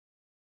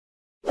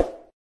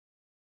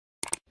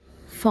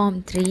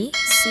Form 3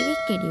 Civic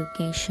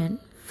Education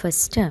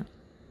First Term.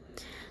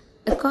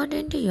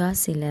 According to your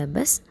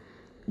syllabus,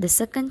 the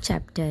second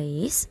chapter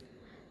is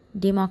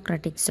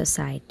Democratic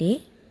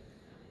Society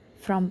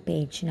from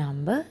page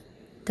number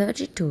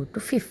 32 to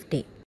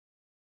 50.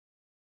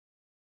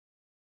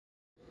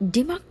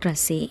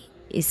 Democracy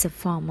is a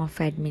form of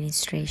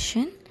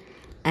administration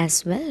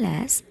as well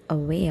as a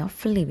way of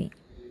living.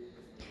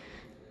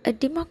 A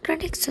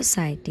democratic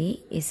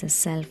society is a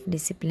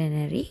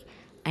self-disciplinary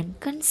and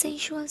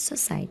consensual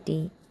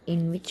society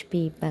in which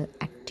people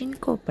act in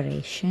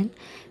cooperation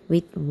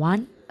with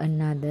one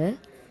another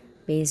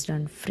based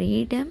on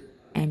freedom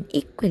and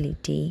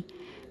equality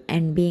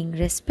and being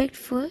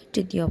respectful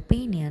to the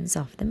opinions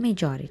of the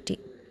majority.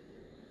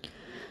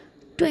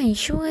 To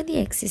ensure the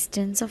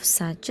existence of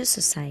such a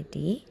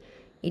society,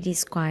 it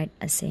is quite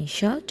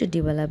essential to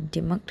develop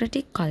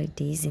democratic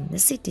qualities in the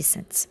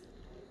citizens.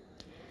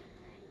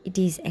 It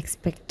is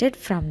expected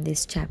from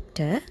this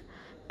chapter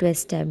to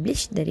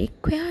establish the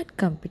required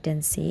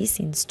competencies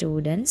in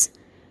students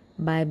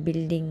by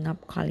building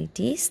up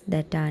qualities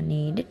that are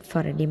needed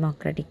for a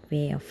democratic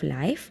way of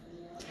life,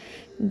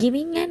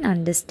 giving an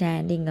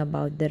understanding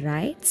about the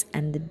rights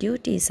and the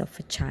duties of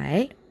a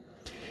child,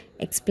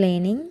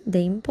 explaining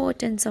the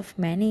importance of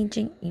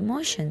managing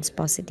emotions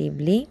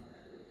positively,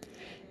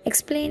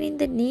 explaining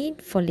the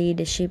need for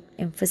leadership,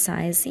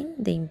 emphasizing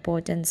the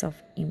importance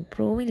of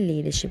improving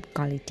leadership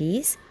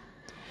qualities,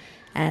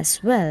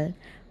 as well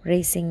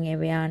raising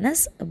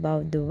awareness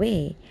about the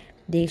way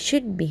they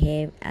should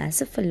behave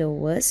as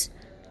followers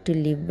to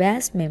live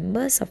as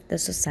members of the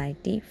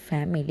society,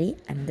 family,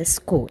 and the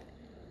school.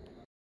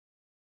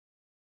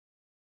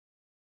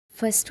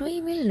 First,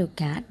 we will look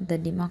at the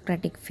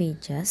democratic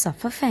features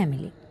of a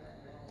family.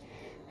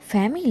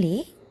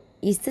 Family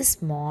is the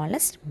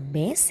smallest,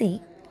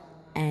 basic,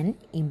 and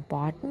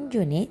important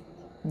unit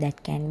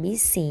that can be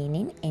seen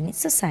in any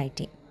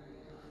society.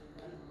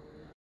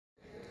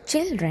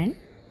 Children,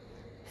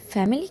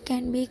 family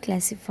can be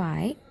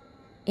classified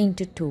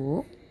into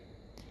two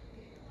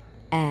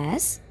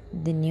as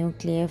the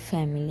nuclear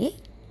family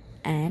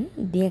and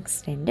the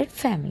extended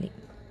family.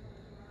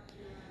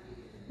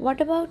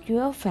 What about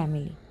your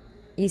family?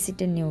 Is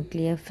it a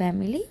nuclear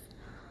family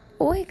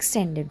or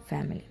extended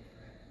family?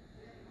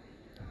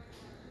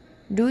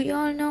 Do you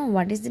all know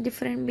what is the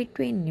difference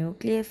between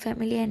nuclear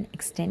family and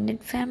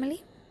extended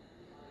family?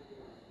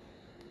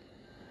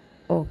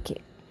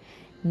 Okay.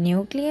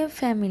 Nuclear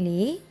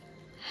family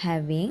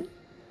having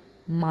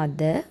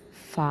mother,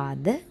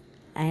 father,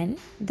 and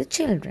the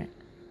children.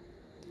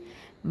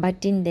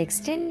 But in the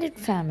extended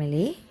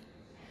family,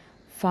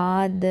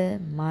 father,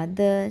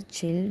 mother,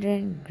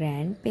 children,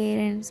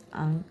 grandparents,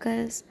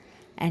 uncles,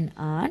 and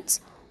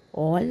aunts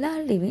all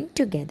are living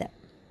together.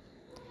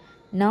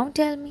 Now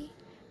tell me,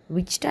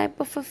 which type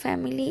of a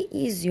family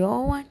is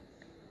your one?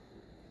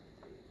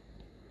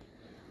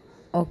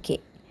 Okay,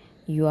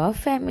 your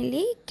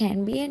family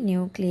can be a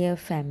nuclear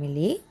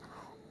family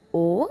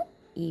or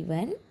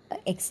even an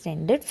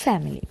extended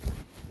family.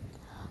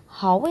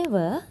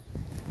 However,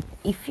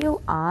 if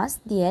you ask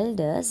the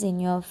elders in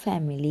your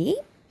family,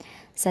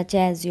 such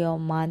as your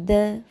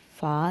mother,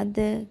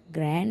 father,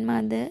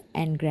 grandmother,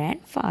 and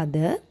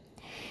grandfather,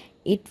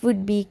 it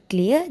would be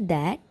clear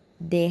that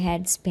they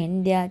had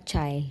spent their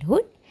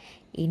childhood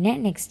in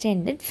an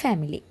extended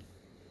family.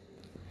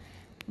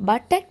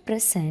 But at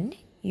present,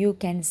 you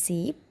can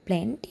see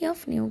plenty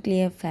of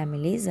nuclear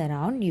families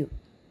around you.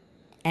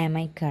 Am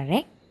I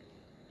correct?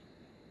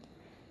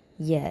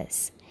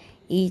 Yes,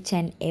 each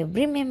and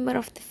every member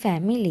of the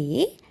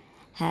family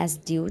has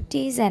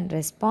duties and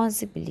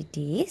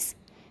responsibilities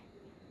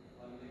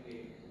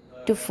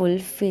to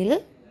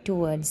fulfill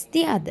towards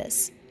the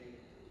others.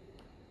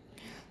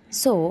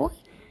 So,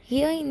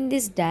 here in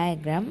this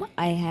diagram,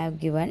 I have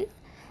given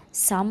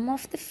some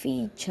of the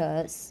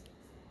features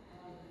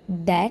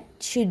that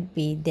should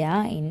be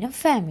there in a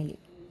family.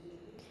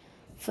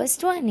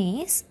 First one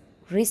is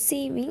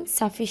receiving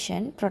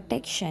sufficient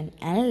protection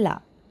and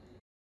love.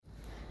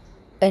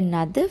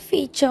 Another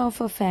feature of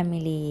a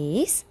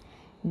family is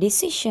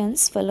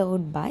decisions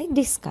followed by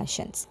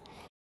discussions.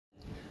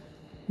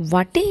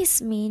 What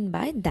is mean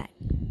by that?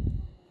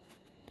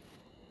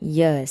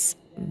 Yes,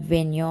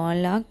 when you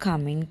all are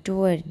coming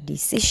to a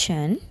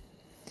decision,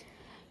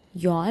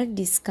 you are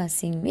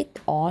discussing with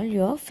all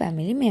your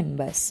family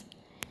members.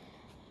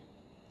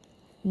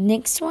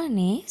 Next one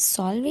is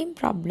solving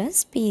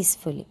problems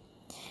peacefully.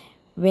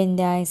 When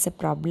there is a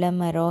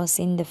problem arose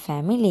in the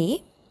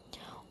family,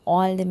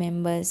 all the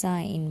members are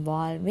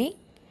involving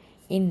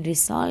in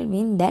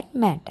resolving that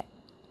matter.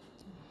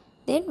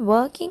 Then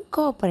working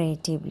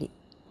cooperatively.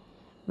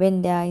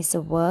 When there is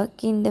a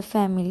work in the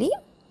family,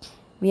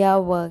 we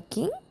are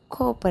working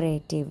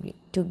cooperatively.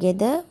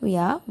 Together we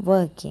are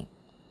working.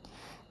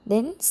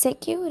 Then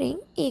securing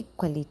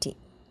equality.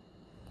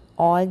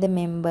 All the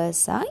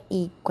members are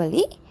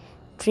equally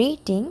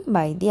treating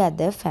by the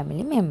other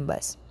family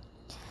members.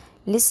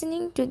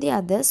 Listening to the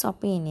others'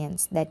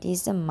 opinions, that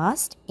is a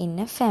must in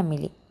a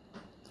family.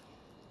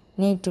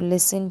 Need to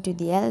listen to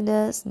the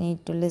elders,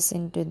 need to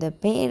listen to the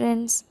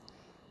parents,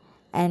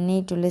 and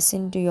need to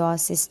listen to your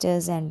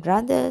sisters and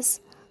brothers.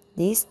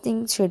 These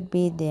things should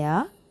be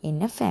there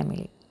in a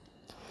family.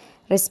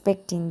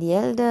 Respecting the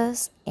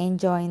elders,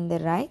 enjoying the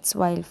rights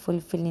while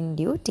fulfilling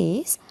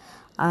duties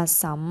are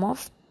some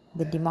of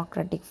the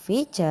democratic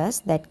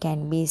features that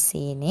can be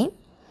seen in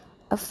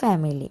a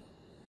family.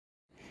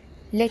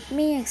 Let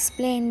me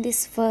explain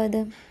this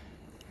further.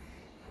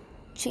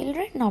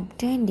 Children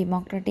obtain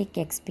democratic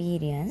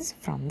experience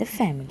from the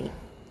family.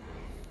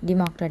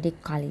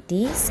 Democratic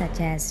qualities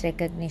such as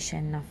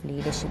recognition of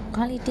leadership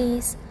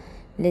qualities,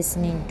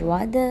 listening to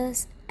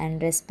others,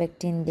 and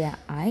respecting their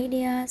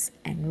ideas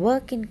and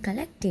working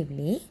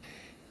collectively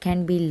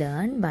can be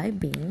learned by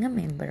being a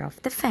member of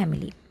the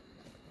family.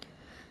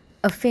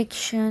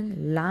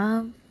 Affection,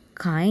 love,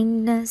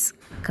 kindness,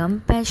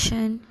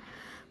 compassion,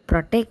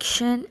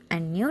 protection,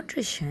 and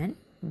nutrition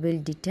will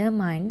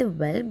determine the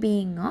well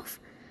being of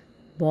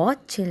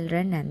both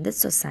children and the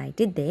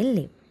society they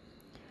live.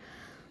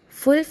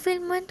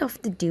 Fulfillment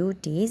of the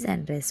duties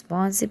and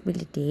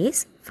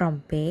responsibilities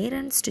from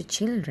parents to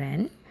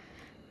children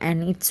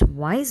and its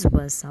vice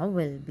versa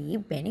will be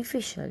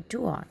beneficial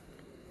to all.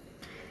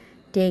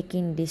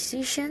 Taking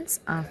decisions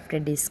after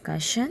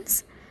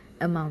discussions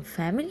among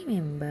family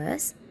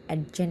members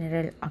at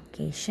general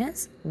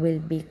occasions will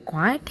be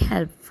quite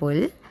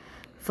helpful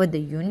for the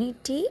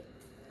unity,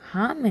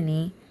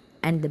 harmony,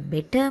 and the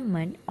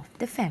betterment of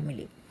the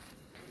family.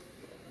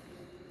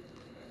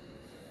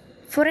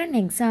 For an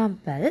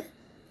example,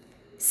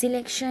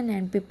 selection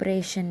and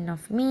preparation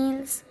of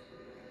meals,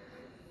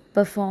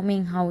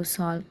 performing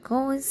household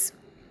chores,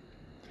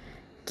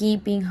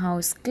 keeping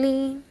house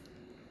clean,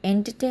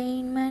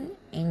 entertainment,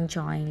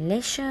 enjoying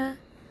leisure,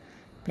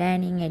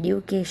 planning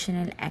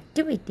educational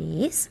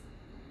activities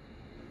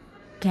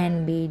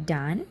can be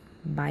done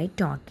by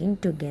talking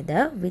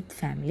together with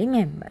family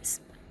members.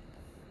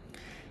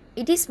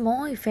 It is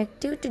more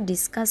effective to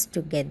discuss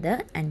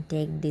together and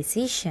take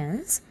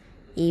decisions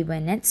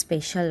even at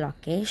special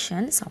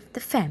occasions of the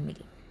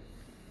family.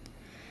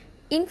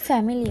 In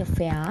family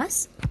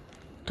affairs,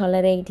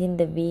 tolerating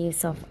the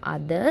views of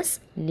others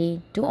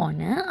lead to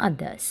honor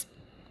others.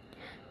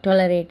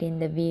 Tolerating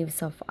the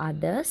views of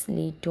others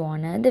lead to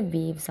honor the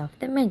views of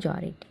the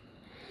majority.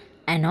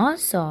 And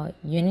also,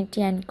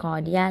 unity and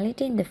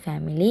cordiality in the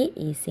family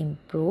is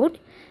improved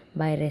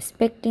by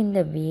respecting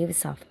the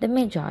views of the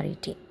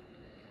majority.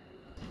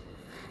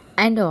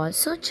 And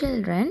also,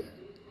 children,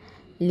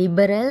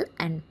 liberal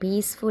and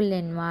peaceful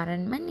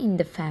environment in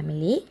the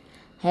family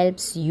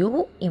helps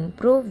you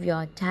improve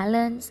your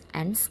talents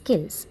and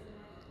skills.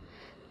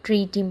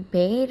 Treating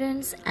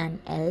parents and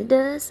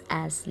elders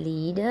as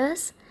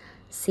leaders,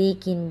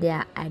 seeking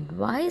their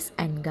advice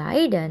and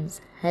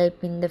guidance,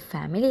 help in the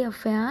family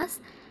affairs,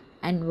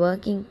 and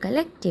working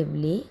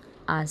collectively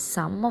are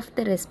some of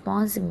the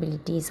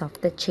responsibilities of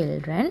the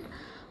children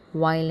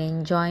while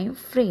enjoying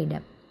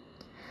freedom.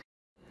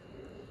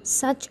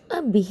 Such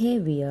a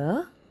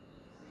behavior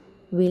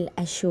will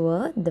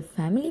assure the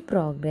family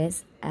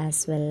progress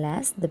as well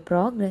as the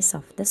progress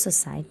of the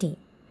society.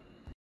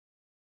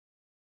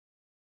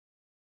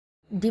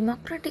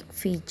 Democratic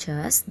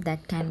features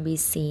that can be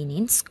seen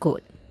in school.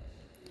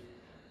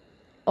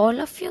 All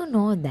of you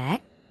know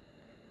that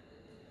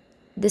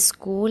the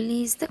school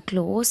is the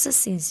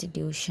closest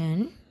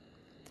institution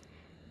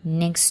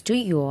next to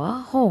your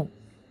home.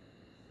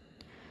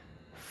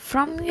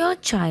 From your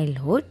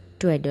childhood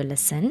to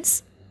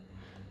adolescence,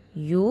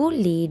 you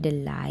lead a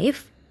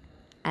life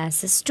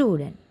as a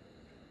student.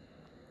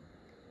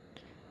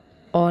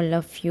 All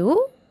of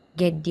you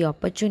get the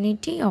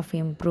opportunity of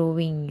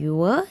improving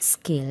your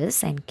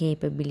skills and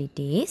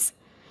capabilities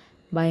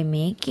by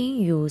making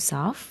use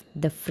of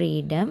the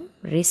freedom,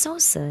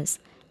 resources,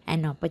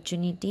 and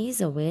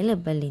opportunities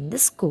available in the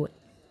school.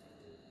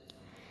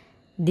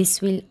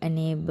 This will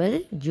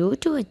enable you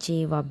to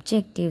achieve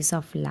objectives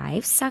of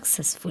life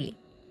successfully.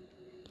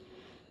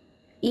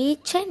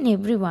 Each and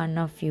every one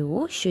of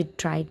you should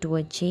try to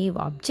achieve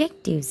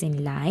objectives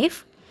in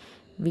life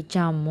which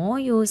are more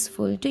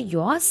useful to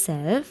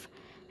yourself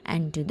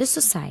and to the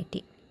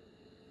society.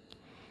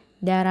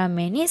 There are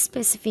many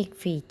specific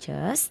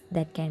features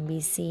that can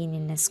be seen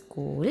in a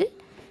school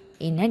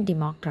in a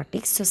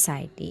democratic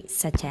society,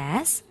 such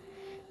as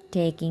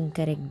taking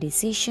correct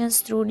decisions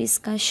through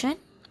discussion,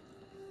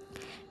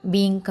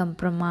 being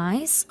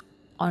compromised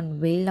on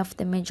will of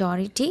the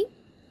majority,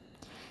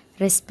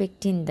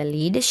 respecting the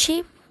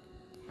leadership,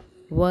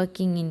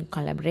 working in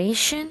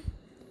collaboration,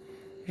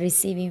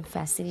 receiving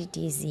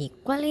facilities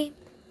equally,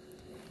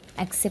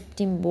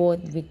 accepting both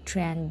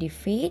victory and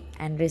defeat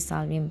and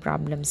resolving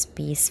problems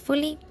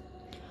peacefully,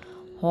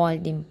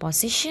 holding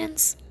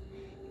positions,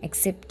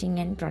 accepting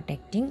and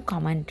protecting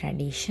common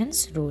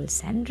traditions,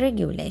 rules and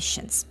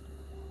regulations.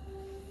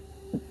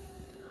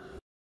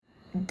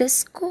 The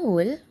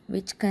school,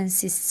 which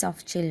consists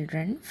of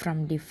children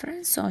from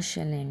different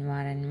social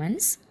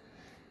environments,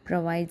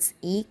 provides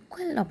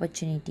equal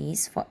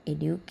opportunities for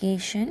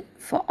education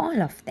for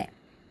all of them.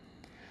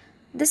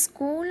 The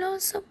school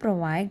also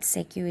provides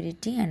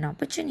security and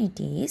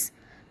opportunities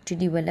to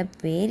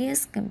develop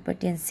various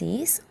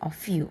competencies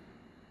of you.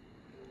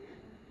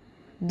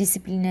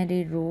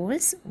 Disciplinary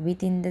rules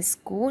within the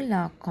school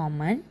are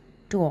common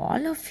to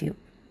all of you.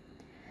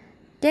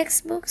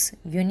 Textbooks,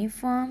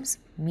 uniforms,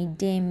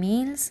 midday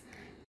meals,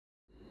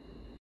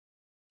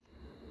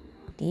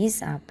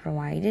 these are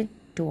provided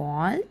to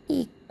all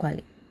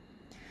equally.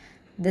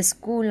 The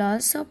school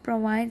also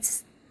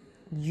provides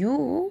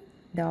you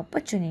the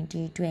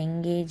opportunity to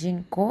engage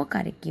in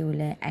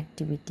co-curricular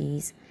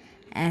activities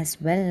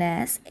as well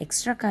as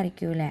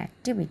extracurricular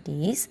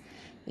activities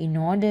in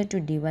order to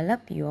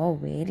develop your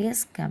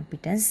various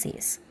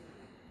competencies.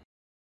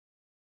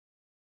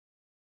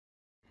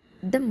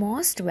 The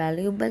most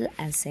valuable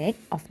asset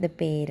of the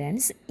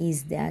parents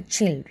is their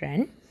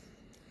children,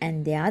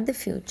 and they are the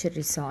future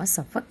resource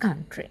of a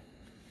country.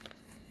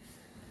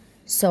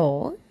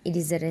 So, it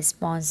is a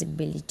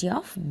responsibility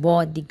of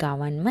both the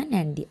government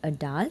and the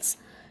adults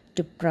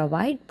to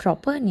provide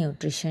proper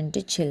nutrition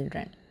to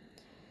children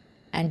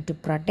and to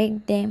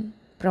protect them,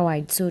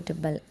 provide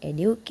suitable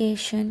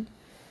education,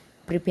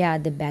 prepare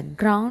the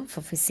background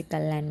for physical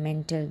and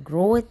mental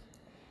growth,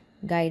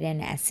 guide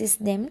and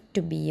assist them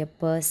to be a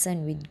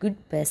person with good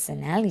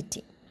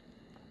personality.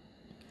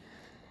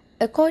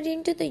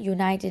 According to the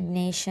United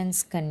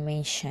Nations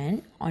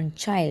Convention on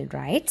Child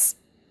Rights,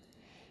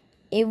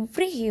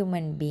 every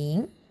human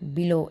being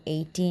below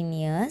 18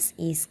 years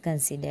is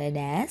considered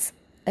as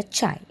a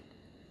child.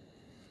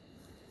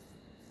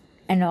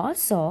 And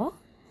also,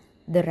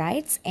 the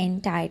rights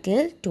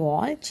entitled to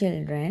all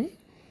children,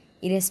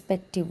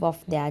 irrespective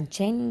of their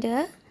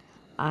gender,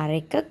 are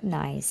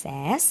recognized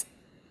as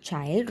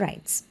child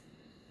rights.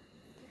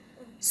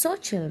 So,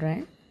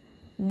 children,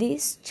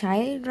 these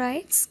child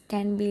rights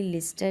can be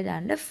listed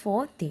under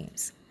 4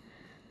 themes.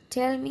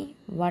 Tell me,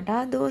 what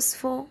are those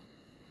 4?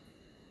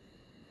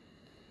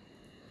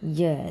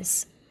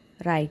 Yes,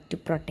 right to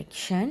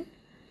protection,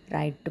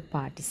 right to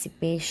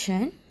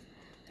participation,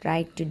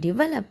 right to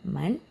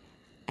development,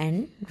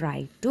 and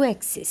right to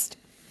exist.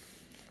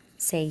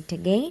 Say it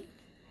again.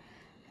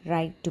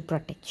 Right to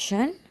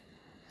protection,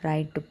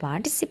 right to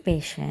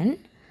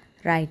participation,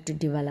 right to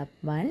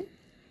development,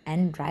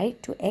 and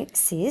right to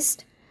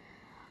exist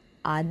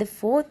are the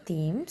 4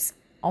 themes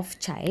of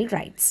child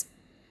rights.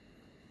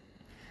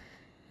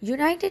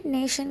 United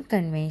Nations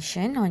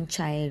Convention on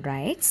Child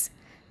Rights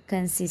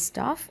consists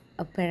of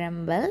a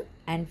preamble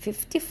and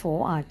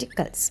 54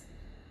 articles.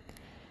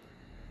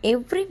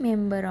 Every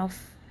member of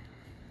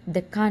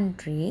the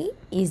country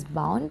is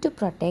bound to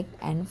protect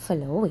and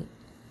follow it.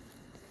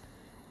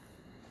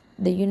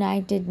 The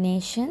United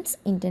Nations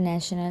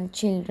International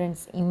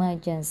Children's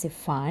Emergency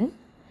Fund,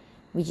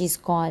 which is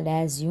called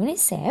as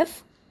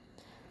UNICEF,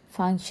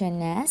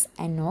 functions as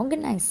an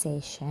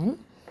organization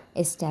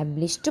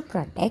established to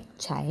protect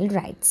child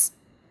rights.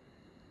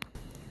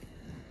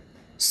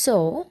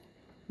 So,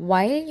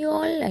 while you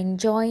all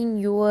enjoying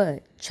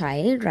your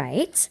child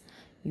rights,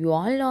 you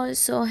all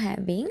also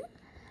having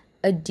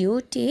a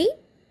duty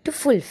to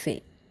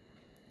fulfill.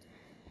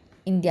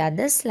 In the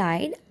other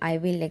slide, I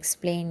will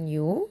explain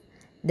you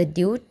the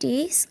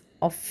duties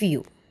of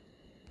you.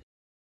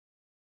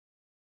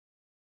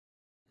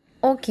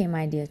 Okay,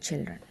 my dear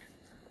children,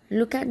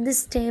 look at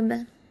this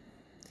table.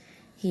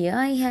 Here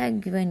I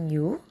have given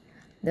you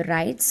the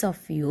rights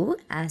of you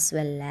as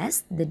well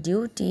as the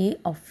duty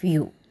of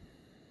you.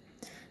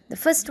 The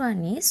first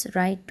one is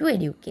right to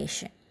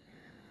education.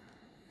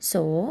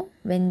 So,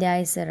 when there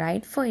is a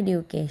right for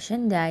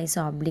education, there is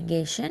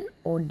obligation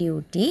or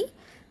duty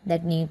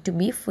that need to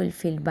be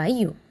fulfilled by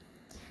you.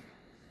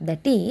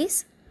 That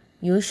is,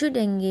 you should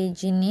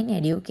engage in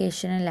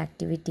educational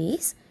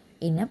activities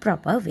in a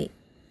proper way.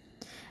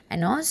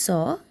 And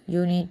also,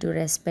 you need to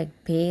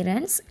respect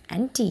parents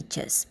and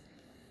teachers.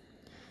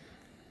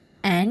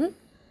 And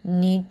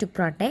need to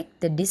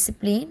protect the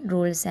discipline,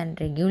 rules and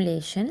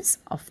regulations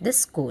of the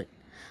school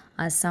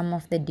are some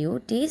of the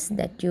duties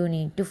that you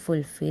need to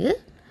fulfill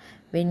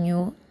when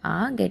you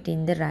are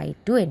getting the right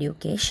to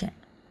education.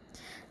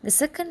 The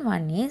second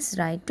one is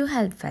right to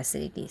health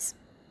facilities.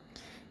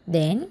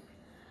 Then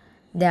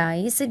there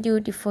is a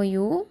duty for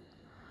you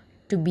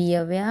to be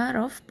aware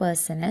of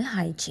personal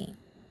hygiene.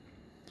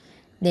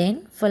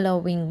 Then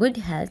following good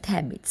health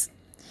habits.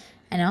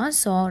 And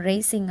also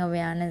raising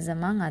awareness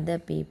among other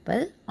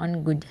people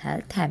on good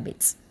health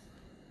habits.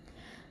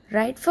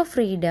 Right for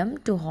freedom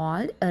to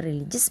hold a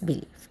religious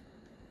belief.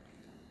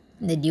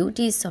 The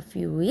duties of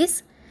you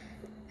is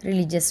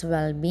religious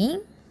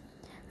well-being,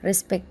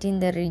 respecting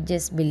the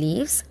religious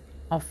beliefs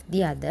of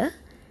the other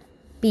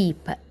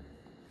people.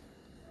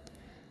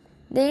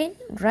 Then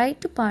right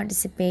to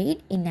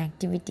participate in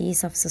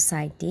activities of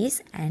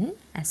societies and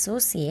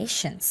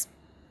associations.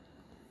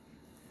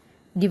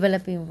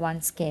 Developing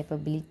one's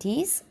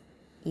capabilities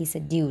is a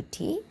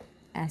duty,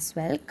 as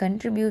well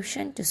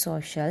contribution to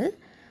social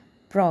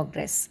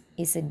progress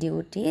is a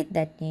duty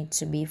that needs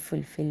to be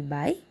fulfilled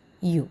by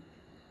you.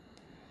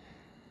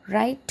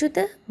 Right to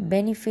the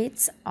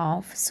benefits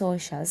of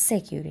social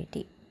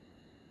security.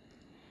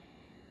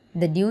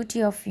 The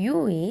duty of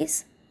you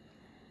is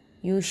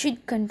you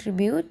should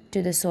contribute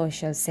to the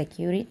social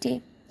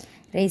security,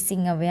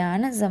 raising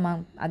awareness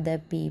among other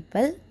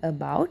people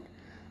about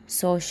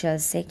social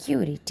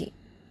security.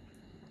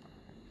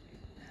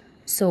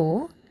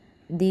 So,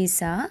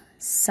 these are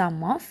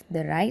some of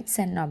the rights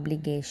and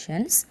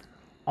obligations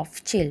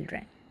of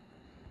children.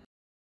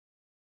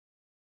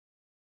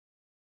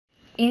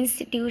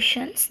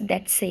 Institutions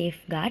that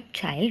safeguard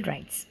child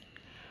rights.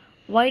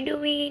 Why do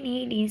we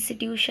need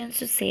institutions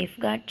to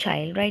safeguard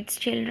child rights,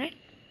 children?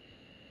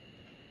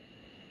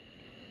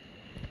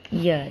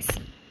 Yes,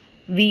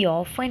 we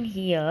often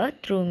hear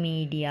through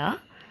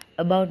media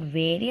about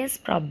various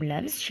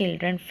problems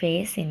children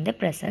face in the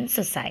present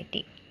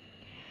society.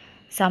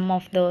 Some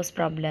of those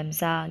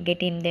problems are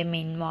getting them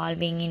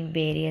involving in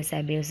various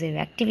abusive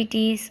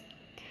activities,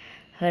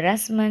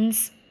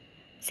 harassments,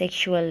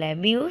 sexual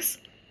abuse,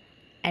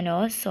 and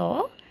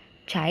also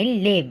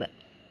child labor.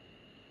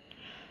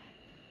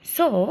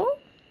 So,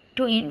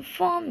 to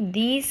inform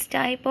these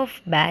type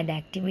of bad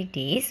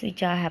activities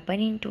which are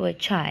happening to a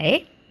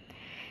child,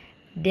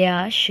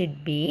 there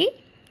should be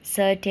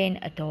certain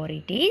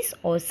authorities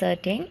or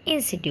certain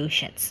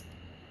institutions.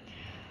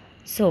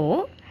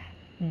 So,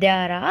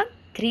 there are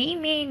three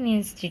main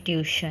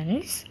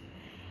institutions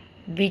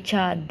which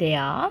are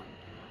there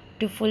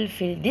to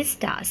fulfill this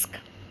task.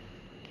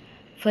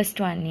 First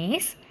one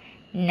is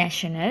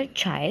National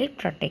Child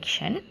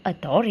Protection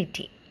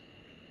Authority.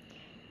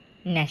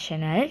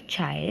 National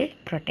Child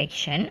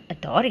Protection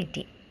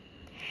Authority.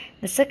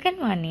 The second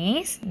one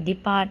is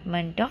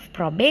Department of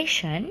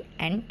Probation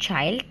and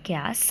Child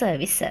Care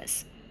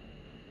Services.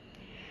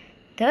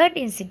 Third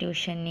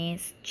institution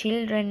is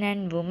Children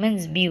and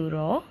Women's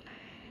Bureau,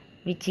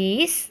 which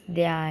is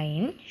there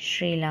in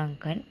Sri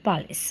Lankan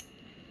Police.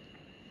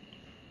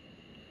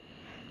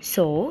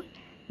 So,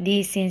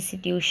 these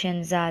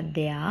institutions are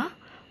there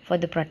for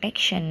the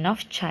protection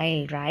of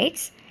child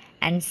rights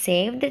and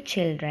save the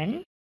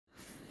children,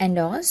 and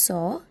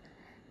also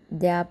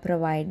they are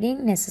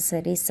providing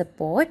necessary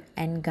support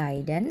and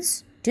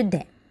guidance to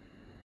them.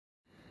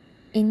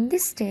 In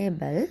this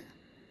table,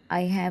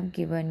 I have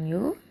given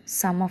you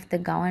some of the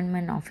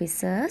government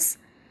officers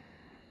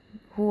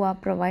who are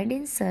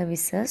providing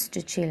services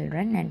to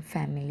children and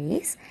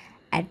families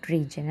at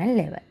regional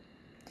level.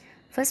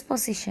 First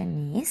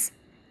position is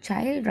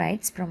Child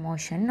Rights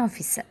Promotion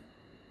Officer.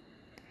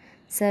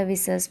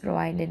 Services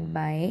provided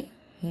by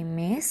him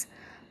is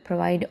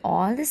provide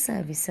all the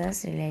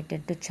services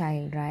related to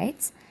child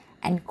rights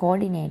and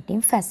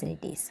coordinating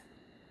facilities.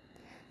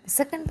 The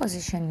second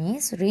position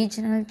is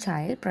Regional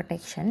Child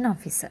Protection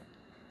Officer.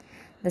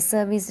 The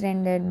service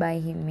rendered by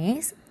him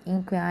is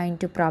inquire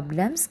into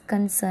problems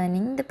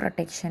concerning the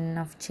protection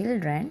of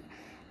children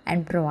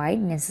and provide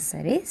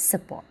necessary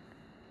support.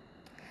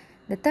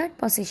 The third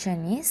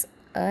position is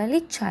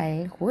Early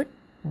Childhood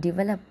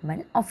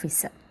Development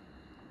Officer.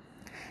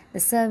 The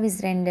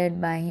service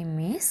rendered by him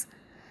is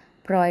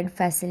provide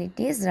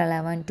facilities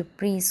relevant to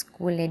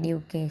preschool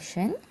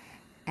education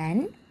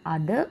and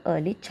other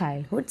early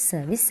childhood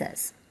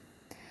services.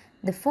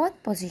 The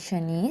fourth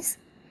position is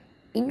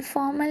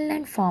Informal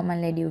and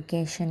Formal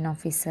Education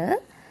Officer.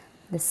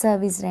 The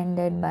service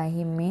rendered by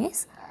him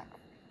is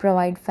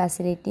provide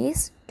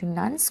facilities to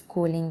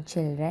non-schooling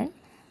children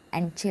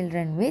and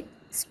children with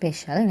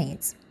special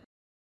needs.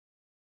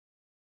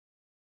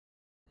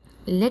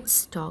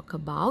 Let's talk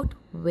about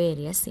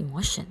various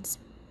emotions.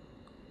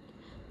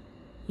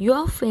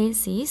 Your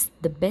face is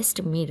the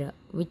best mirror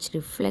which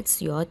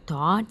reflects your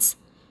thoughts,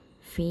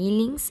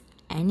 feelings,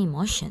 and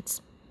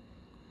emotions.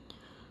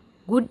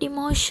 Good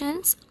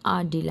emotions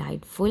are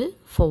delightful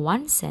for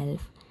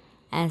oneself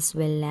as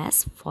well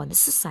as for the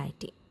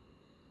society.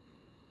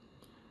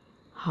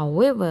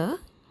 However,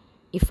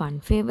 if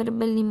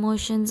unfavorable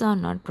emotions are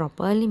not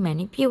properly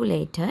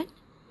manipulated,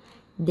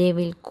 they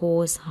will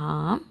cause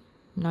harm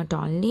not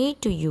only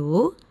to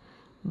you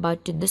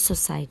but to the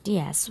society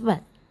as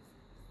well.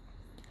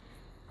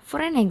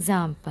 For an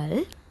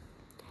example,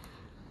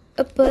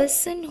 a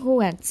person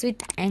who acts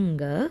with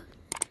anger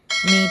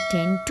may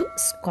tend to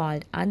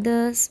scold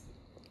others,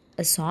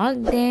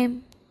 assault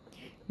them,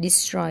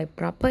 destroy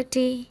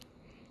property,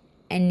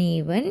 and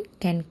even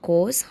can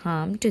cause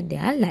harm to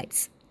their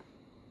lives.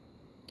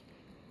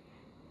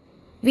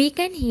 We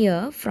can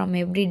hear from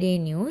everyday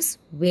news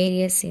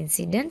various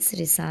incidents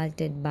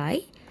resulted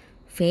by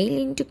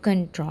failing to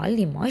control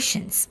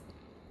emotions.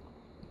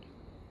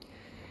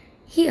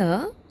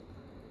 Here,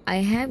 I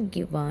have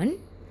given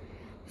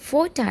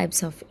 4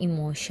 types of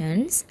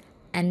emotions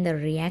and the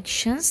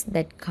reactions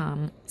that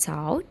comes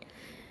out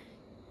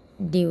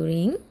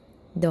during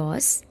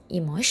those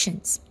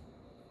emotions.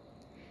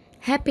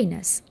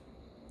 Happiness.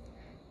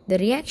 The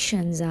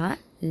reactions are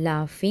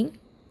laughing,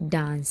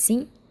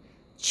 dancing,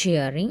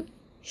 cheering,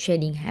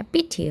 shedding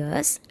happy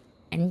tears,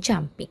 and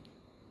jumping.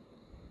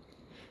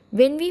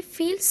 When we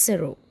feel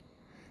sorrow,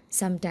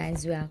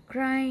 sometimes we are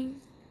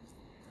crying,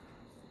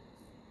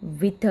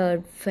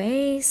 withered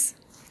face,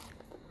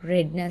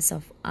 redness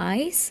of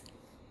eyes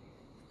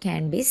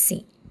can be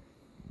seen.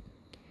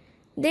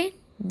 Then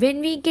when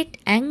we get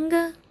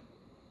anger,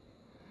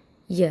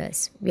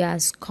 yes, we are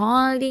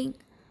scolding,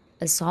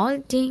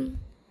 assaulting,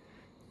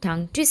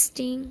 tongue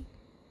twisting,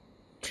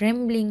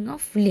 trembling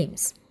of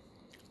limbs.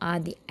 are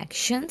the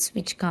actions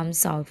which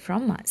comes out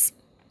from us.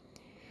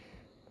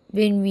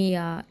 When we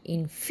are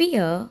in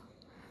fear,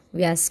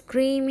 we are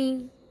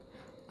screaming,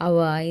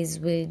 our eyes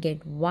will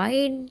get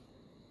wide,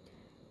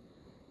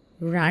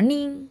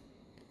 running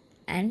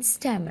and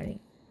stammering.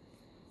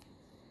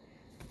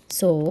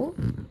 So,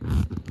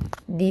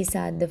 these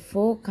are the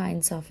 4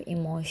 kinds of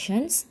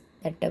emotions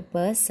that a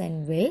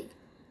person will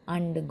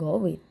undergo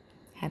with: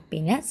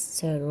 happiness,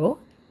 sorrow,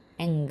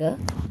 anger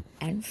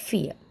and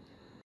fear.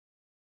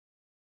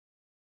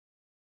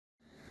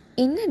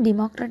 In a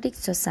democratic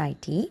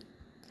society,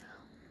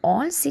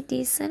 all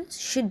citizens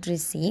should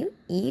receive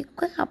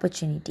equal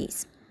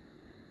opportunities.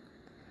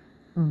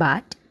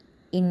 But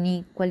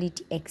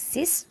inequality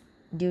exists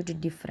due to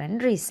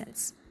different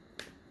reasons.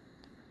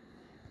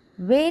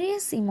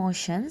 Various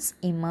emotions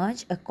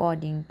emerge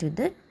according to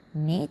the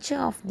nature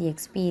of the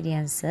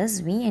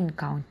experiences we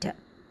encounter.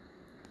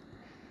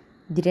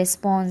 The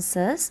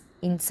responses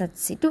in such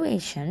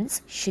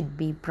situations should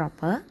be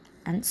proper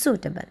and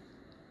suitable.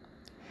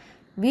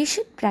 We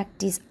should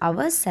practice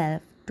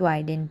ourselves to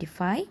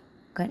identify,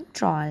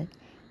 control,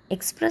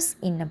 express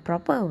in a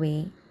proper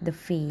way the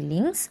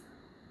feelings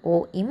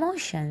or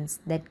emotions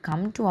that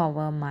come to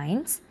our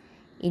minds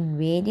in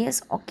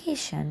various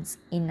occasions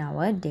in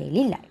our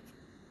daily life.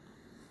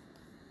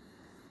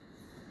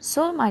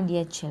 So, my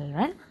dear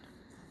children,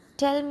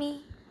 tell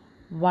me,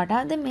 what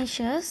are the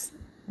measures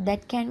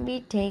that can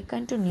be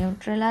taken to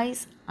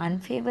neutralize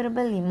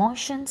unfavorable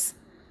emotions?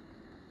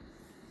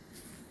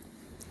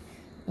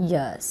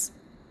 Yes,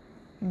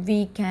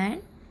 we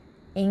can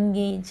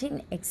engage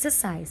in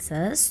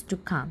exercises to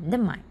calm the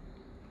mind.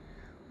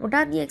 What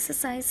are the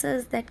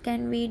exercises that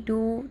can we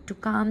do to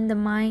calm the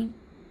mind?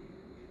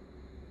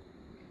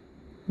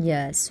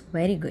 Yes,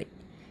 very good.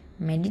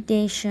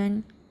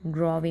 Meditation,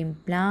 growing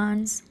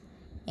plants,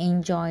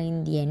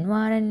 enjoying the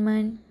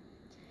environment,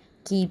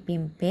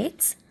 keeping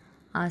pets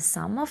are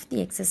some of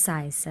the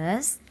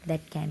exercises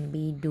that can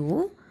be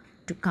do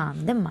to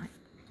calm the mind.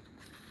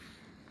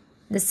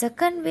 The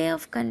second way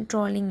of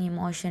controlling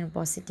emotion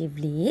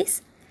positively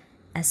is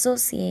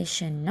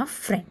association of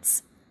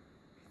friends.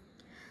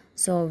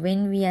 So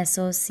when we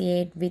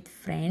associate with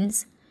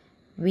friends,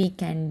 we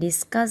can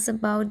discuss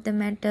about the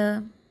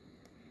matter.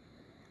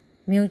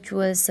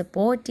 Mutual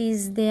support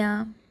is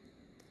there.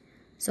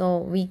 So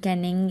we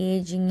can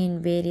engaging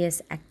in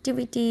various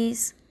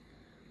activities.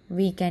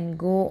 We can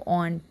go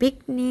on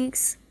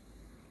picnics.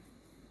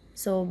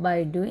 So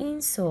by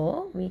doing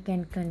so, we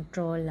can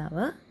control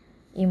our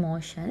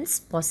emotions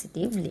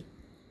positively.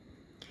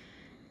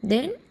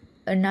 Then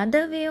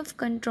another way of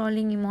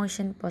controlling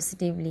emotion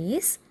positively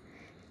is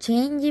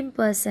changing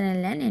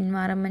personal and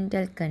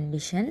environmental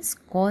conditions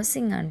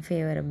causing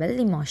unfavorable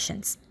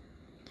emotions.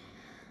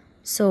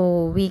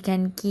 So we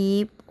can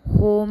keep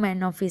home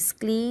and office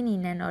clean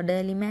in an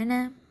orderly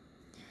manner,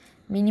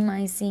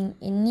 minimizing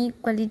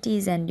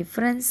inequalities and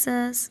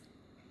differences,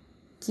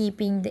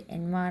 keeping the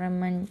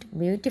environment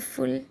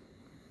beautiful.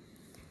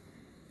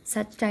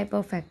 Such type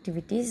of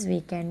activities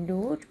we can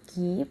do to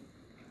keep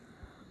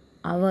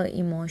our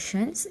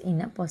emotions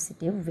in a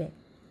positive way.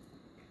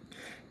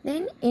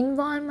 Then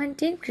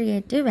involvement in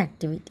creative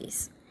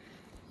activities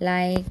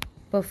like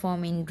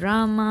performing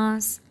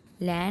dramas,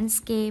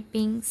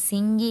 landscaping,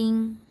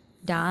 singing,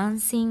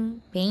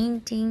 dancing,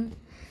 painting.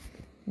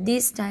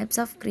 These types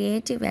of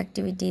creative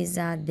activities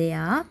are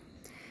there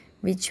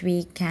which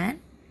we can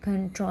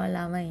control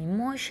our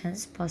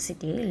emotions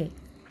positively.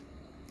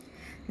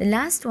 The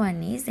last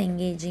one is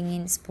engaging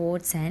in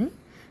sports and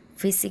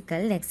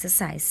physical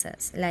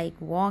exercises like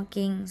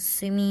walking,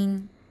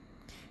 swimming,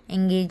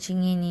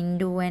 engaging in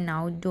indoor and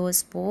outdoor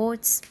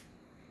sports,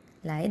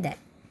 like that.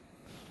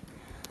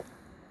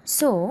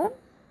 So,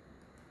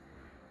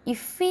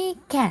 if we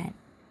can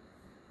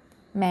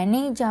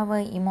manage our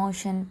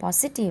emotion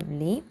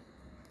positively,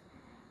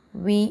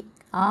 we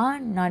are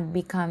not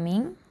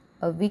becoming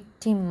a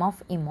victim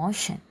of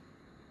emotion.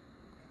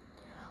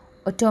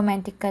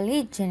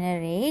 Automatically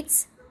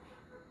generates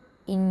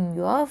in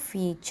your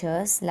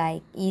features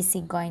like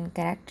easygoing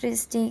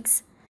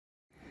characteristics.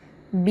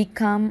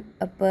 Become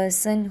a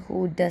person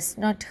who does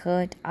not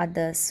hurt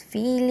others'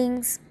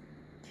 feelings.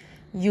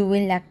 You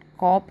will act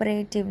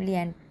cooperatively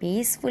and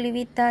peacefully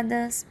with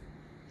others.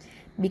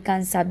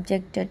 Become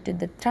subjected to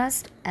the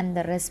trust and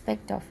the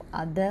respect of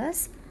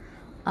others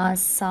are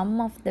some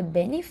of the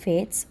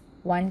benefits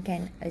one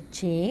can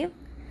achieve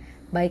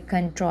by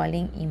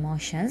controlling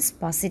emotions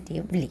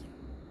positively.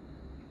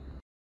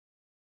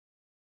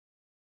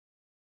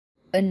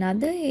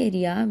 Another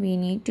area we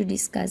need to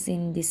discuss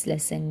in this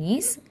lesson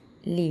is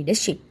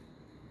leadership.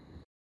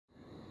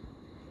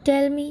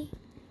 Tell me,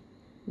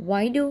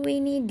 why do we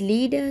need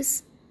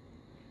leaders?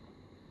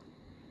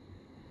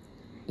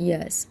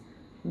 Yes,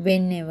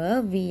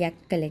 whenever we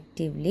act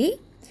collectively,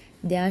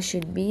 there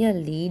should be a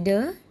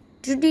leader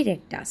to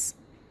direct us.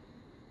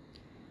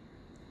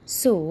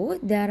 So,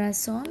 there are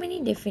so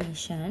many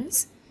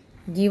definitions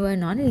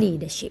given on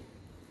leadership.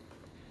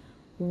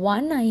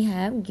 One I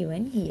have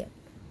given here.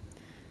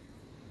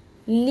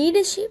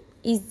 Leadership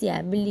is the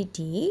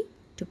ability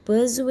to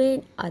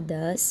persuade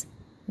others,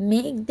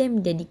 make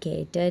them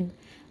dedicated,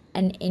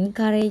 and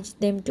encourage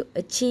them to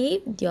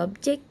achieve the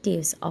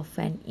objectives of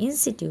an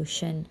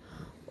institution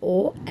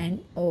or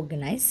an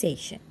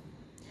organization.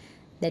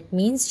 That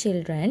means,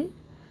 children,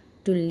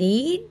 to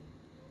lead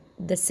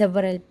the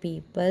several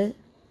people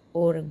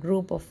or a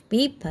group of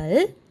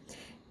people,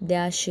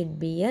 there should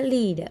be a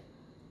leader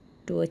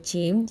to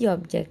achieve the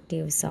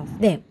objectives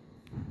of them.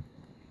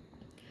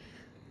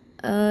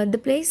 The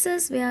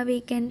places where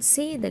we can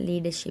see the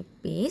leadership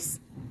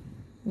is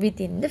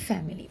within the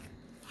family.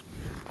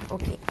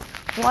 Okay,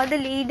 who are the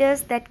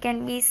leaders that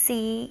can we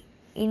see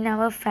in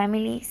our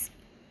families?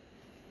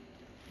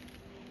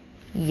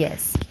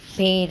 Yes,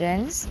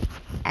 parents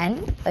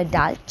and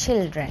adult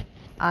children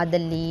are the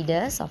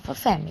leaders of a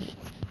family.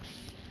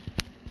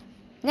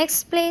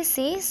 Next place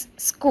is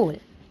school.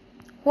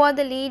 Who are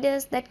the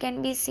leaders that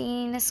can be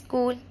seen in a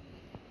school?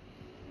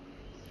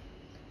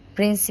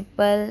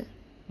 Principal,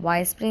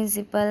 vice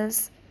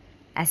principals,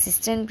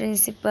 assistant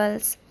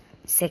principals,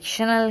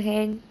 sectional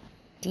head,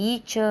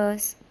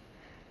 teachers,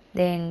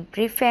 then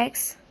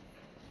prefects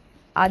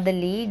are the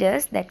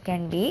leaders that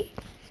can be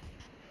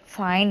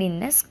found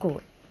in a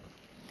school.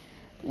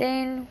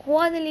 Then who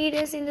are the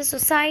leaders in the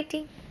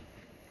society?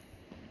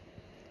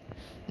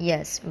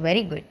 Yes,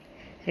 very good.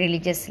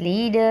 Religious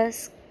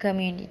leaders,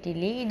 community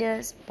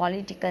leaders,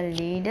 political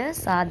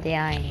leaders are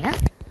there in a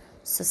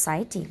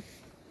society.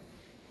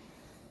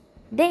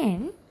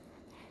 Then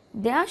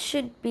there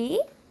should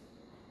be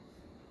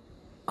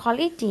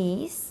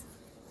qualities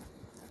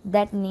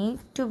that need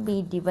to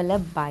be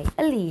developed by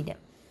a leader.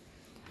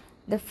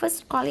 The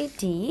first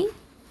quality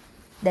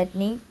that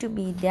need to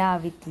be there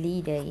with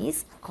leader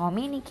is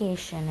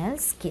communicational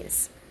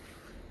skills.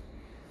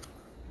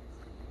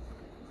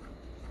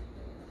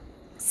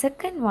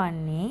 Second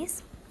one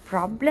is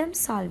problem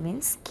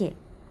solving skill.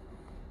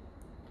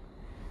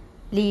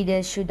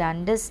 Leaders should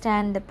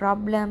understand the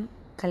problem,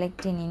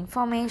 collecting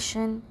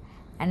information,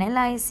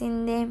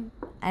 analyzing them,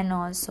 and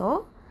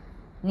also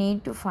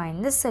need to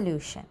find the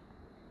solution.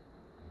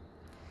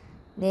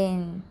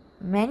 Then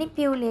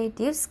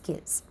manipulative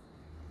skills.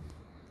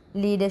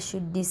 Leaders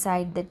should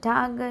decide the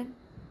target,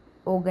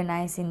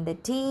 organizing the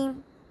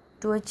team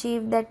to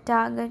achieve that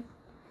target,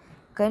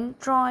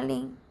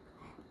 controlling,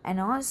 and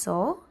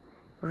also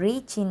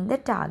reaching the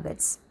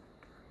targets.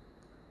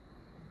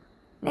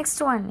 Next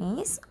one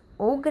is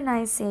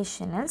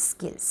organizational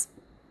skills.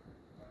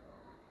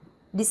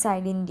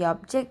 Deciding the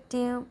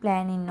objective,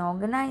 planning,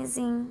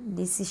 organizing,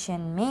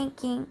 decision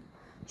making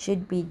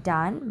should be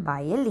done by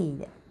a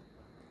leader.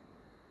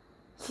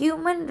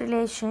 Human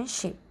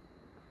relationship.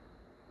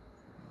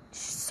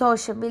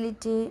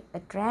 Sociability,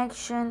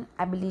 attraction,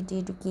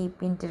 ability to keep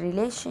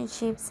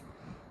interrelationships,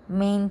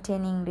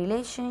 maintaining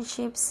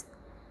relationships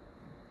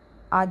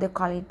are the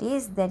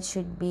qualities that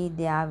should be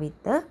there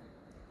with the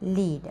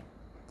leader.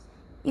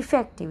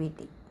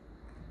 Effectivity.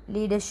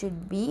 Leader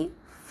should be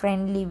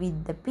friendly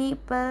with the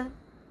people.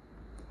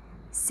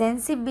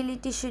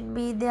 Sensibility should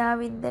be there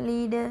with the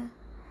leader.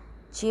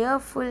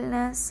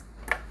 Cheerfulness.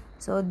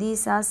 So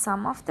these are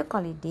some of the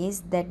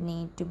qualities that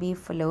need to be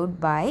followed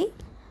by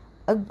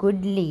a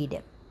good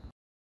leader.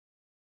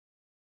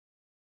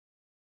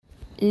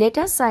 Let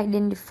us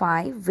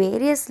identify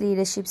various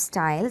leadership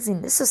styles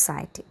in the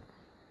society.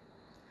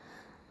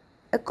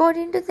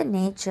 According to the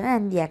nature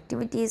and the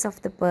activities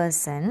of the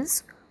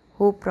persons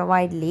who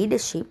provide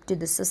leadership to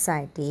the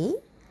society,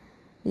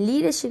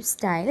 leadership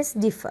styles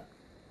differ.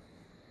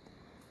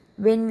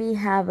 When we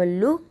have a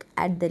look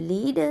at the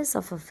leaders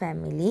of a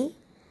family,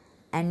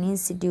 an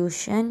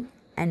institution,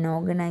 an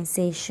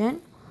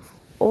organization,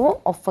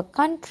 or of a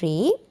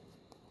country,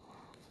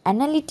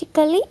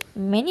 analytically,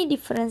 many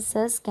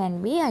differences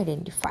can be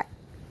identified.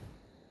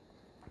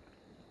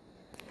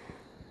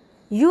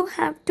 You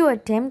have to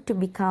attempt to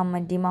become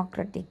a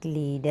democratic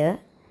leader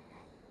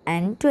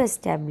and to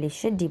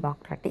establish a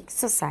democratic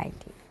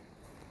society.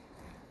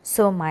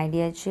 So, my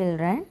dear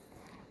children,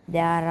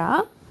 there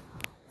are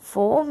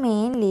 4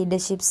 main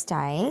leadership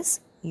styles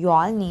you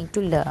all need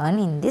to learn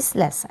in this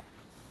lesson.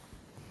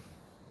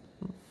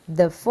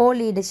 The 4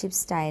 leadership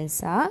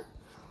styles are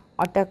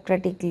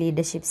autocratic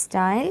leadership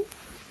style,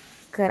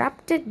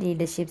 corrupted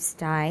leadership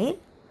style,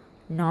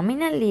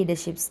 nominal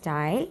leadership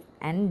style,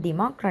 and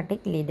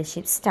democratic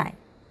leadership style.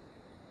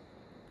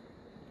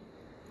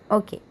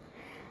 Okay,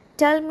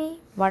 tell me,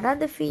 what are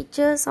the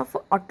features of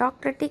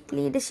autocratic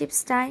leadership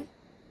style?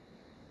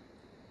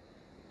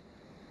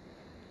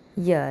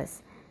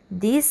 Yes,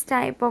 these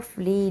type of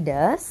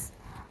leaders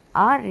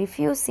are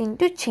refusing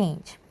to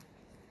change.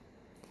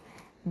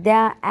 They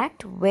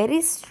act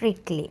very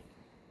strictly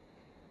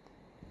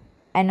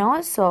and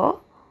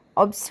also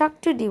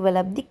obstruct to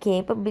develop the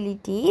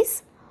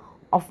capabilities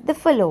of the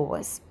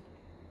followers.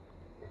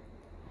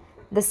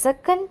 The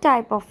second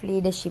type of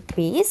leadership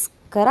is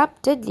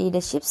corrupted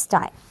leadership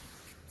style.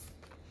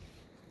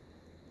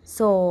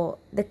 So,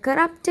 the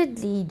corrupted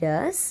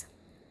leaders,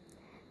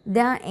 they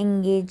are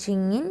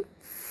engaging in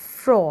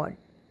fraud,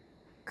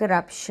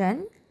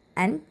 corruption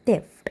and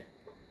theft.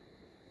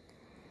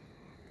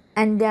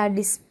 And they are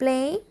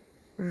displaying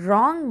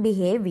wrong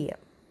behavior,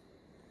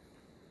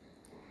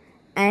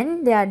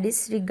 and they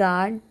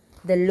disregard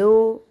the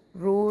law,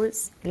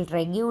 rules,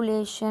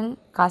 regulation,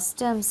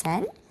 customs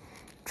and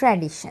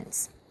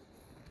traditions.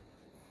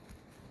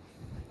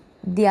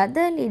 The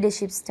other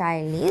leadership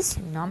style is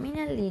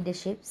nominal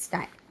leadership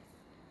style.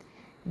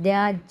 They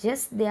are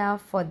just there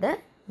for the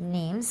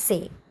name's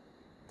sake,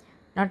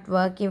 not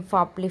working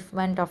for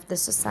upliftment of the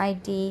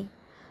society,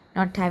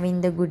 not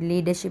having the good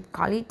leadership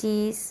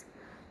qualities,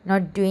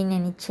 not doing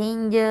any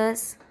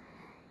changes.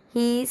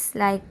 He is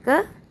like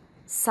a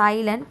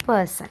silent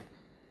person.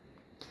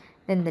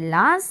 Then the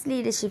last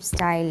leadership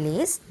style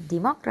is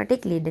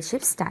democratic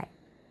leadership style.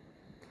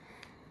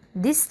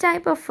 This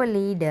type of a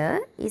leader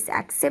is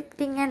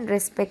accepting and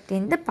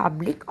respecting the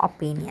public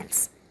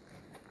opinions.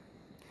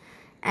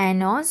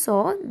 And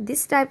also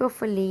this type of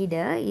a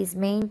leader is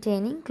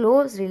maintaining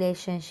close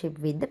relationship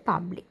with the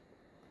public.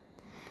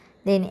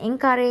 Then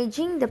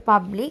encouraging the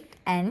public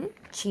and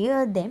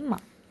cheer them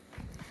up.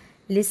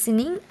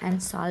 Listening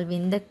and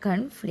solving the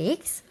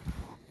conflicts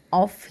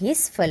of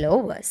his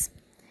followers.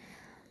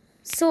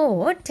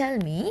 So tell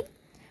me,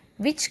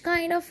 which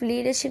kind of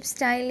leadership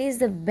style is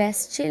the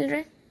best,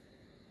 children?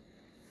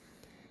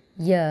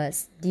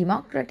 Yes,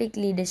 democratic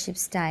leadership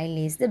style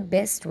is the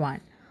best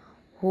one,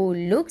 who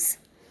looks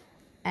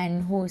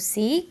and who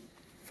seek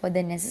for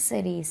the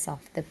necessities of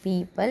the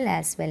people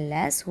as well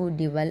as who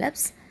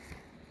develops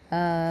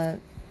the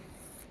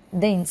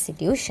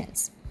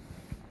institutions.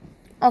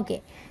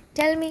 Okay,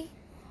 tell me,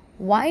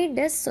 why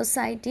does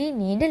society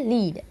need a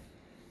leader?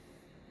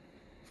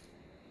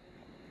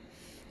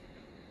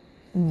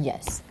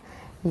 Yes,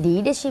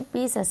 leadership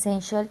is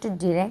essential to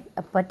direct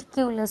a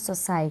particular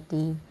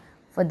society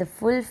for the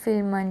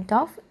fulfillment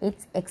of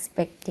its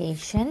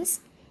expectations,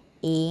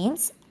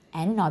 aims,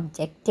 and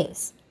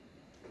objectives.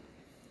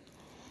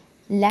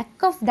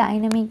 Lack of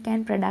dynamic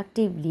and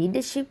productive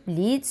leadership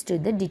leads to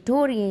the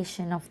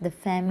deterioration of the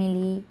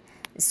family,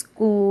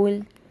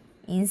 school,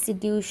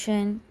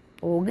 institution,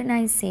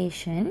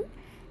 organization,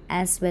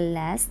 as well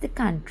as the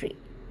country.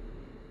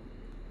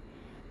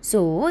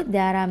 So,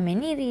 there are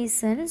many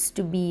reasons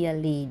to be a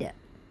leader.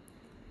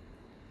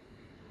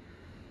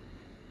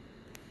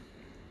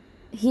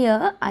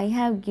 Here I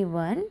have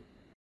given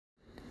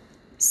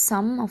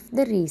some of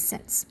the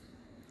reasons.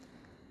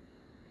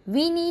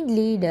 We need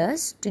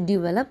leaders to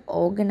develop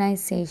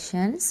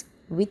organizations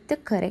with the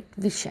correct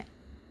vision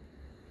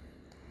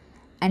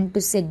and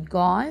to set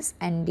goals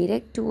and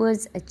direct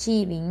towards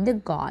achieving the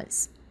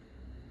goals.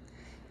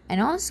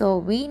 And also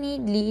we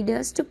need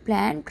leaders to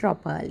plan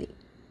properly,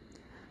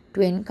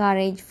 to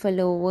encourage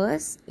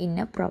followers in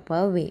a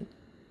proper way,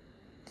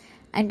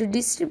 and to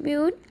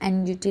distribute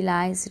and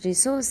utilize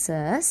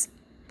resources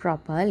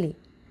properly.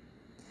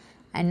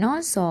 And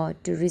also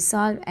to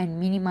resolve and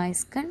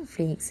minimize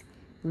conflicts,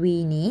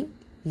 we need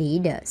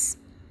leaders.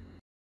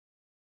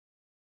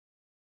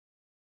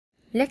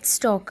 Let's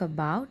talk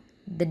about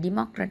the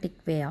democratic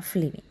way of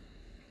living.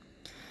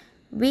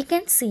 We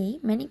can see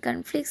many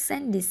conflicts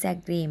and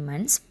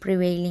disagreements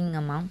prevailing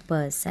among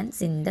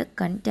persons in the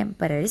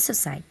contemporary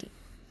society.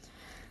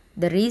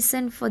 The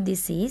reason for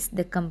this is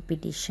the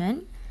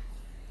competition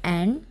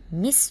and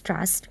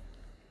mistrust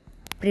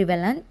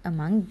prevalent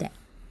among them.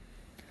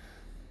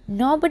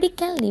 Nobody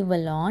can live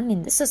alone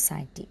in the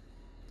society.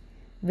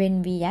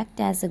 When we act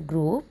as a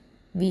group,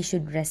 we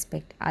should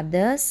respect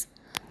others,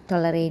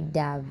 tolerate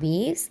their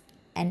ways,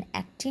 and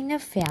act in a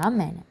fair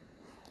manner.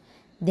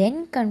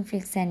 Then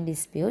conflicts and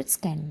disputes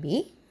can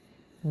be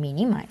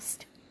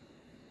minimized.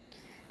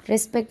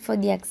 Respect for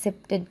the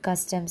accepted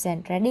customs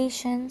and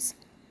traditions,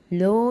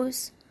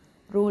 laws,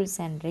 rules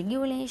and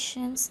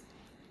regulations,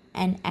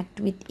 and act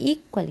with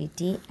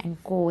equality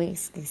and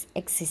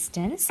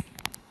coexistence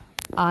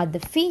are the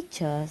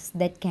features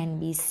that can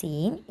be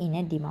seen in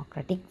a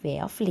democratic way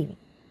of living.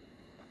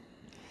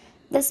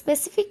 The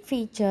specific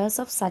features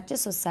of such a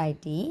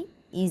society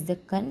is the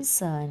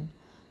concern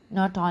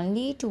not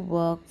only to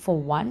work for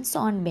one's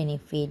own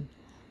benefit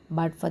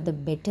but for the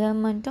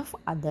betterment of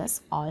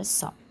others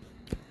also.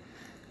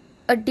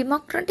 A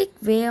democratic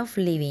way of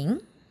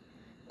living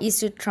is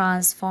to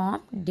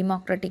transform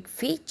democratic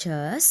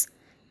features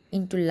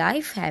into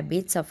life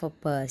habits of a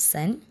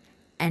person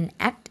and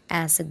act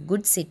as a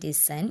good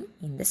citizen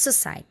in the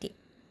society.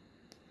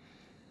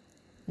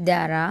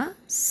 There are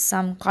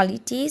some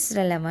qualities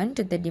relevant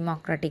to the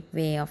democratic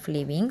way of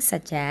living,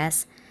 such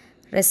as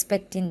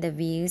respecting the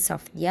views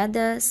of the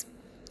others,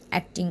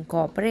 acting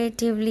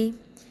cooperatively,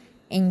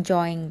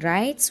 enjoying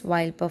rights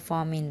while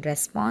performing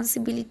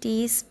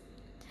responsibilities,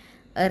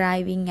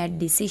 arriving at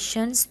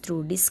decisions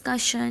through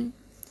discussion,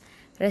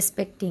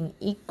 respecting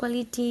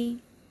equality,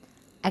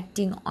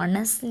 acting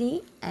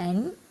honestly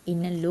and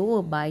in a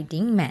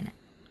law-abiding manner.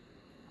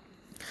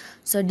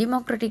 So,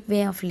 democratic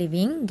way of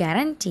living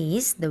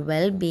guarantees the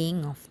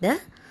well-being of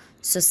the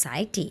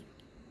society.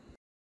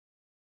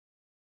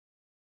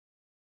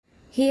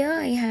 Here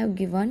I have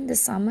given the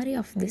summary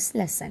of this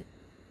lesson.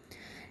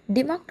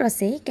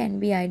 Democracy can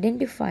be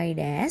identified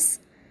as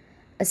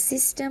a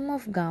system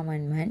of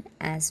government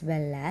as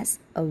well as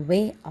a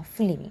way of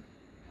living.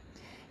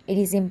 It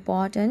is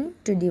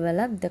important to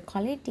develop the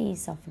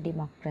qualities of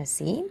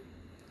democracy.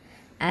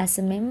 As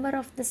a member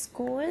of the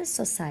school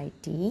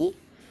society,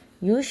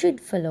 you should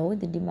follow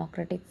the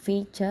democratic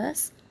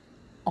features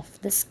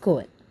of the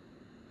school.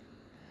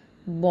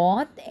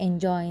 Both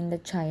enjoying the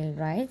child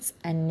rights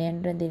and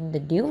rendering the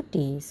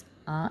duties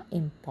are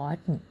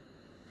important.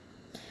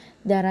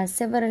 There are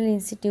several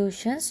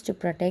institutions to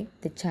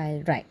protect the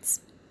child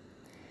rights.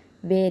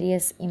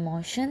 Various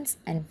emotions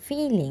and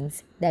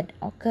feelings that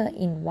occur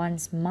in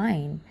one's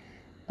mind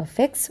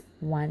affects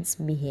one's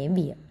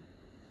behavior.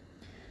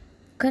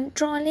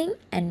 Controlling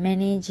and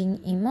managing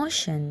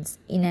emotions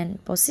in a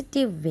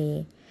positive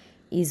way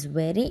is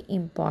very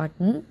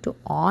important to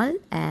all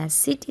as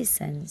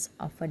citizens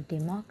of a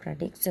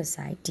democratic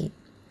society.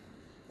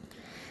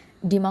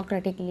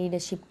 Democratic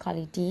leadership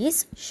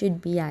qualities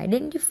should be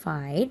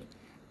identified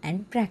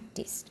and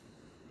practiced.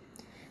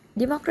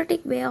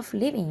 Democratic way of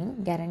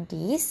living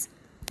guarantees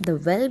the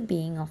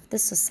well-being of the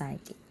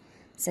society,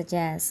 such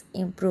as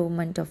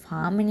improvement of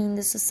harmony in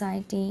the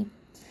society,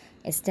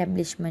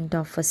 establishment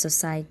of a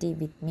society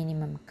with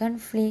minimum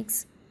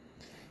conflicts,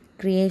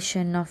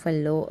 creation of a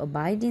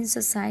law-abiding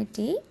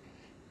society,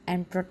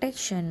 and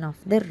protection of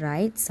the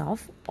rights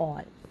of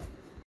all.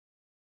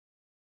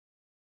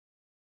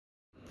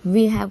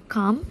 We have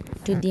come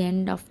to the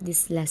end of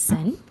this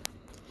lesson.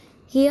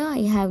 Here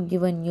I have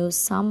given you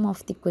some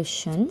of the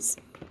questions.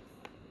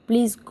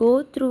 Please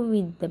go through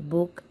with the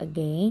book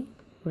again,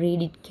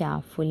 read it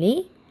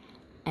carefully,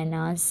 and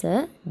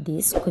answer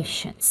these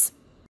questions.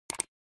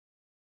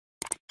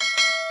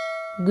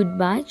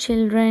 Goodbye,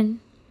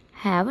 children.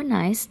 Have a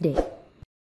nice day.